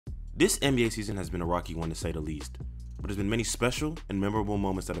This NBA season has been a rocky one to say the least, but there's been many special and memorable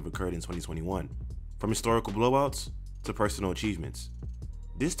moments that have occurred in 2021, from historical blowouts to personal achievements.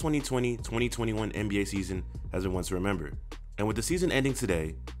 This 2020-2021 NBA season has been one to remember, and with the season ending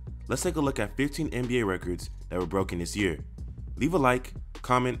today, let's take a look at 15 NBA records that were broken this year. Leave a like,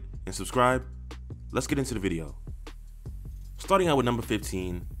 comment, and subscribe. Let's get into the video. Starting out with number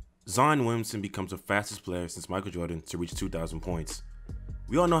 15, Zion Williamson becomes the fastest player since Michael Jordan to reach 2,000 points.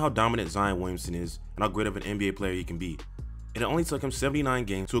 We all know how dominant Zion Williamson is and how great of an NBA player he can be. And it only took him 79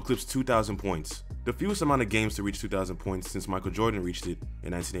 games to eclipse 2,000 points, the fewest amount of games to reach 2,000 points since Michael Jordan reached it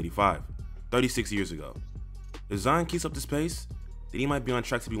in 1985, 36 years ago. If Zion keeps up this pace, then he might be on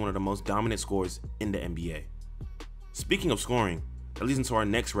track to be one of the most dominant scorers in the NBA. Speaking of scoring, that leads into our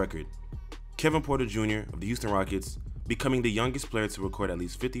next record, Kevin Porter Jr. of the Houston Rockets becoming the youngest player to record at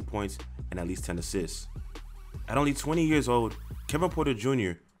least 50 points and at least 10 assists. At only 20 years old, Kevin Porter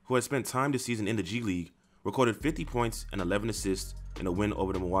Jr., who has spent time this season in the G League, recorded 50 points and 11 assists in a win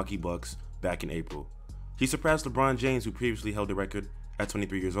over the Milwaukee Bucks back in April. He surpassed LeBron James, who previously held the record at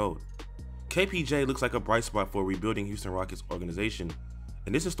 23 years old. KPJ looks like a bright spot for a rebuilding Houston Rockets organization,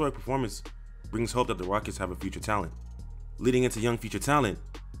 and this historic performance brings hope that the Rockets have a future talent. Leading into young future talent,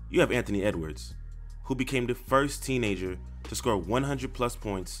 you have Anthony Edwards, who became the first teenager to score 100 plus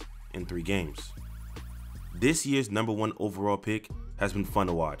points in 3 games. This year's #1 overall pick has been fun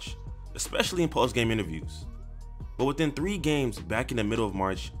to watch, especially in post-game interviews. But within 3 games back in the middle of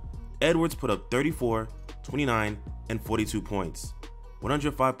March, Edwards put up 34, 29, and 42 points,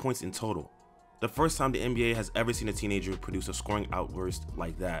 105 points in total. The first time the NBA has ever seen a teenager produce a scoring outburst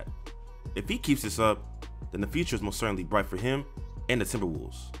like that. If he keeps this up, then the future is most certainly bright for him and the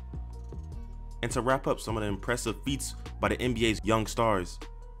Timberwolves. And to wrap up some of the impressive feats by the NBA's young stars,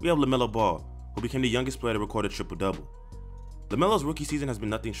 we have LaMelo Ball, who became the youngest player to record a triple-double. LaMelo's rookie season has been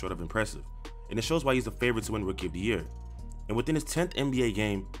nothing short of impressive, and it shows why he's the favorite to win Rookie of the Year. And within his 10th NBA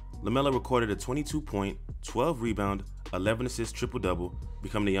game, LaMelo recorded a 22-point, 12-rebound, 11-assist triple-double,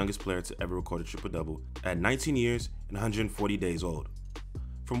 becoming the youngest player to ever record a triple-double at 19 years and 140 days old.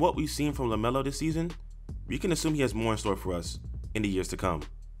 From what we've seen from LaMelo this season, we can assume he has more in store for us in the years to come.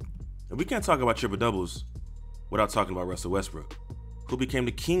 And we can't talk about triple-doubles without talking about Russell Westbrook, who became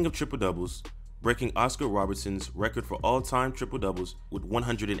the king of triple-doubles, breaking Oscar Robertson's record for all-time triple-doubles with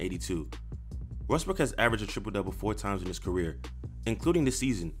 182. Westbrook has averaged a triple-double 4 times in his career, including this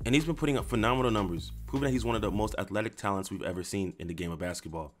season, and he's been putting up phenomenal numbers, proving that he's one of the most athletic talents we've ever seen in the game of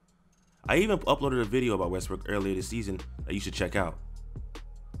basketball. I even uploaded a video about Westbrook earlier this season that you should check out.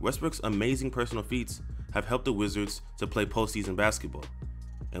 Westbrook's amazing personal feats have helped the Wizards to play postseason basketball,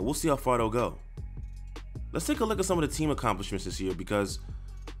 and we'll see how far they'll go. Let's take a look at some of the team accomplishments this year, because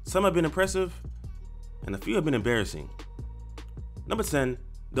some have been impressive and a few have been embarrassing. Number 10,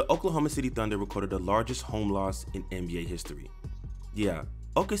 the Oklahoma City Thunder recorded the largest home loss in NBA history. Yeah,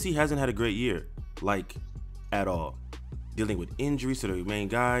 OKC hasn't had a great year, like, at all. Dealing with injuries to their main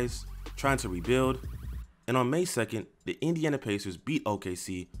guys, trying to rebuild, and on May 2nd, the Indiana Pacers beat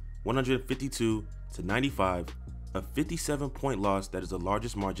OKC 152-95, a 57-point loss that is the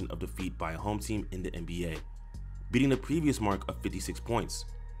largest margin of defeat by a home team in the NBA, beating the previous mark of 56 points.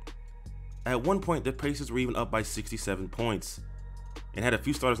 At one point, the Pacers were even up by 67 points, and had a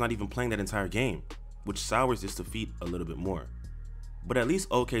few starters not even playing that entire game, which sours this defeat a little bit more. But at least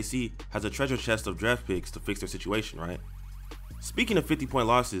OKC has a treasure chest of draft picks to fix their situation, right? Speaking of 50-point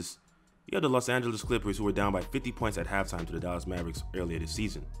losses, you have the Los Angeles Clippers, who were down by 50 points at halftime to the Dallas Mavericks earlier this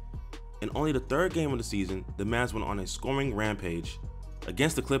season. In only the 3rd game of the season, the Mavs went on a scoring rampage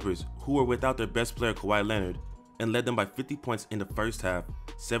against the Clippers, who were without their best player Kawhi Leonard, and led them by 50 points in the first half,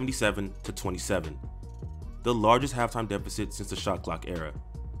 77-27. The largest halftime deficit since the shot clock era.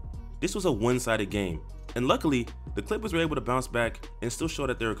 This was a one-sided game, and luckily, the Clippers were able to bounce back and still show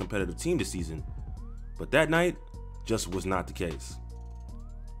that they're a competitive team this season. But that night just was not the case.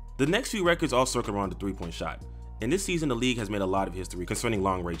 The next few records all circle around the 3-point shot, and this season the league has made a lot of history concerning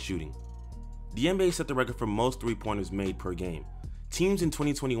long-range shooting. The NBA set the record for most 3-pointers made per game. Teams in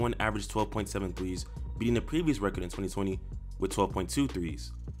 2021 averaged 12.7 threes, beating the previous record in 2020 with 12.2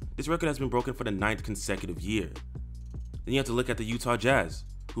 threes. This record has been broken for the 9th consecutive year. Then you have to look at the Utah Jazz,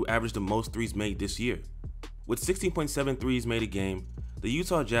 who averaged the most threes made this year. With 16.7 threes made a game, the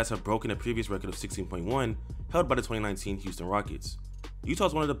Utah Jazz have broken a previous record of 16.1 held by the 2019 Houston Rockets. Utah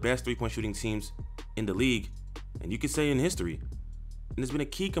is one of the best 3-point shooting teams in the league, and you could say in history, and it's been a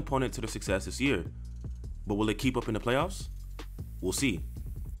key component to their success this year. But will it keep up in the playoffs? We'll see.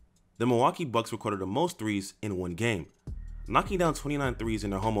 The Milwaukee Bucks recorded the most threes in one game. Knocking down 29 threes in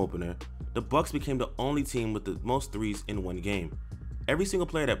their home opener, the Bucks became the only team with the most threes in one game. every single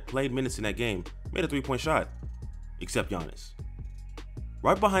player that played minutes in that game made a 3-point shot, except Giannis.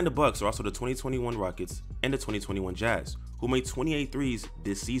 Right behind the Bucks are also the 2021 Rockets and the 2021 Jazz, who made 28 threes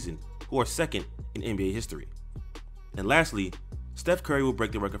this season, who are second in NBA history. And lastly, Steph Curry will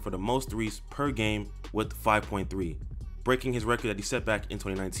break the record for the most threes per game with 5.3, breaking his record that he set back in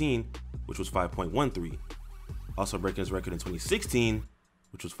 2019, which was 5.13. Also breaking his record in 2016,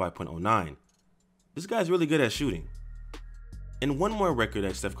 which was 5.09. This guy's really good at shooting. And one more record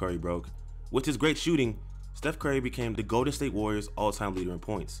that Steph Curry broke. With his great shooting, Steph Curry became the Golden State Warriors all-time leader in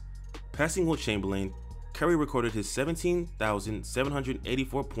points. Passing Wilt Chamberlain, Curry recorded his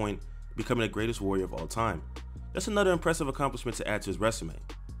 17,784 point, becoming the greatest Warrior of all time. That's another impressive accomplishment to add to his resume.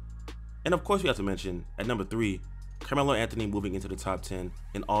 And of course we have to mention, at number 3, Carmelo Anthony moving into the top 10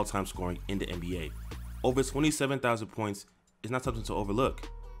 in all-time scoring in the NBA. Over 27,000 points is not something to overlook,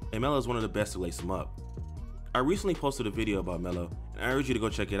 and Melo is one of the best to lace him up. I recently posted a video about Melo, and I urge you to go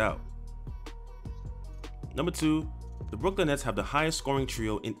check it out. Number 2, the Brooklyn Nets have the highest scoring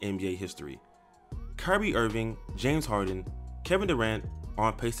trio in NBA history. Kyrie Irving, James Harden, Kevin Durant are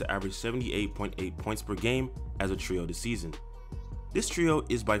on pace to average 78.8 points per game as a trio this season. This trio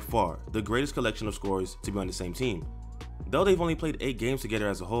is by far the greatest collection of scorers to be on the same team. Though they've only played 8 games together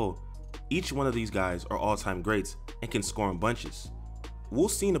as a whole, each one of these guys are all-time greats and can score in bunches. We'll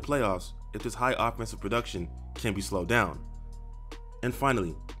see in the playoffs if this high offensive production can be slowed down. And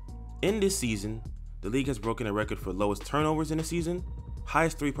finally, in this season, the league has broken a record for lowest turnovers in a season,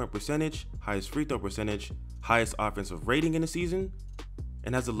 highest 3-point percentage, highest free throw percentage, highest offensive rating in the season,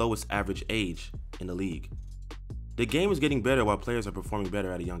 and has the lowest average age in the league. The game is getting better while players are performing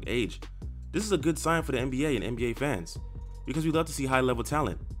better at a young age. This is a good sign for the NBA and NBA fans, because we love to see high-level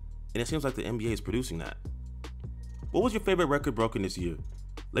talent, and it seems like the NBA is producing that. What was your favorite record broken this year?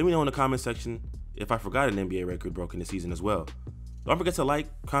 Let me know in the comment section if I forgot an NBA record broken this season as well. Don't forget to like,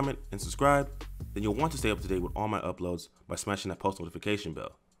 comment, and subscribe. Then you'll want to stay up to date with all my uploads by smashing that post notification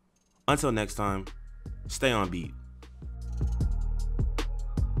bell. Until next time, stay on beat.